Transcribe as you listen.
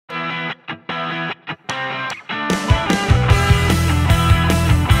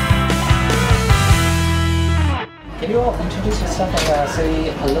introduce yourself and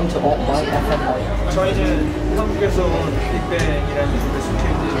say hello to all my FM. 저희는 한국에서 온 빅뱅이라는 이름을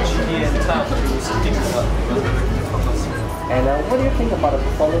숨겨있는 GD and T.O.P 그리고 스틱입니다. 반갑습니다. And what do you think about the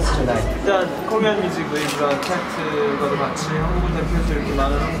performance tonight? 일단 코리안 뮤직 웨이브랑 찰트과도 같이 한국을 대표해서 이렇게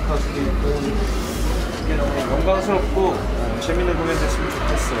많은 한국 가수들이 있고 이게 너무 영광스럽고 재밌는 공연 됐으면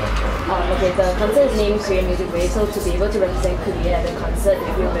좋겠어요. Okay, the concert is named Korean Music Wave, so to be able to represent Korea at the concert, we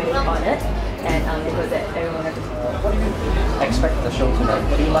feel very honored, and we hope that everyone will have to come. What do you expect the show tonight?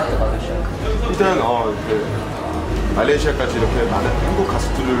 What do you like about the show? 일단 말레이시아까지 이렇게 많은 한국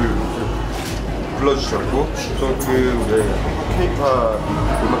가수들을 불러주셨고 또 그 우리 K-pop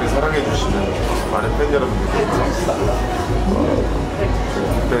음악을 사랑해 주시는 많은 팬 여러분들께 감사합니다.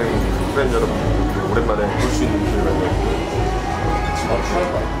 팬 여러분들 오랜만에 볼 수 있는 기회가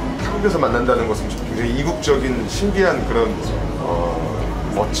한국에서 만난다는 것은 굉장히 이국적인 신기한 그런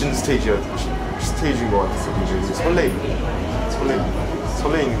멋진 스테이지인 것 같아서 굉장히 설레이는 게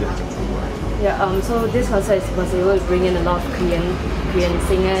가장 좋은 것 같아요. Yeah, so this concert was able to bring in a lot of Korean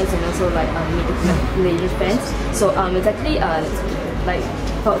singers and also like meet the Malaysian fans. So it's actually like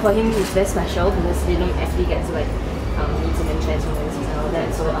for him it's very special because you don't actually get to like meet so many fans from overseas and all that.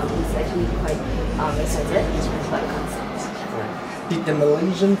 So he's actually quite excited about the concert. Did the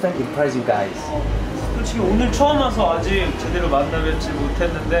Malaysian fan impress you guys? 솔직히 오늘 처음 와서 아직 제대로 만나뵙지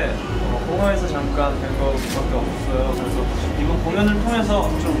못했는데 공항에서 잠깐 뵌 것밖에 없어요. 그래서 이번 공연을 통해서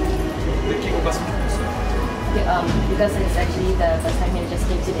좀 느끼고 갔으면 좋겠어요. Because it's actually the first time he just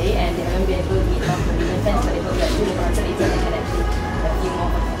came today and they haven't been able to meet all the Korean fans, but they hope that through the concert later they can actually have a few more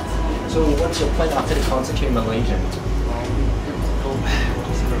fans. So what's your plan after the concert here in Malaysia? Go back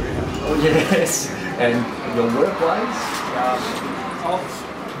to Korea. Oh yes. And your work-wise?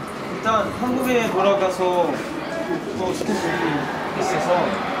 일단 한국에 돌아가서 또 스케줄이 있어서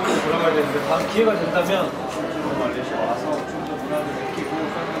돌아가야 되는데 다음 기회가 된다면 말레이시아 와서 좀 더 문화를 느끼고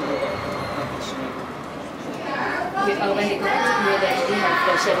팬분들과 같이 When they go back to Korea, they actually have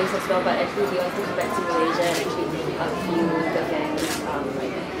their schedules as well, but actually they want to come back to Malaysia and actually view the fans,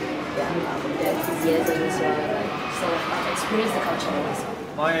 their enthusiasm as well, so experience the culture as well.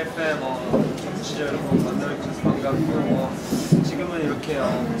 My.FM 청취자 여러분 만나뵙셔서 반갑고 지금은 이렇게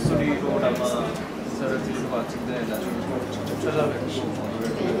목소리로나마 인사를 드리는 것 같은데 나중에 직접 찾아뵙고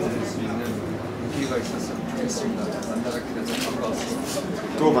노래를 들을 수 있는 기회가 있었으면 좋겠습니다. 만나뵙게 돼서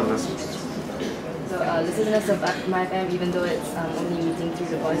반가웠습니다. 또 만났습니다. So listeners of My.FM, even though it's only meeting through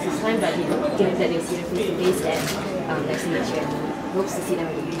the voice this time, but he gives that they'll see the face-to-face and next to meet you and hopes to see them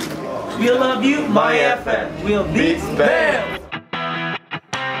again. We love you, My.FM. We'll be there.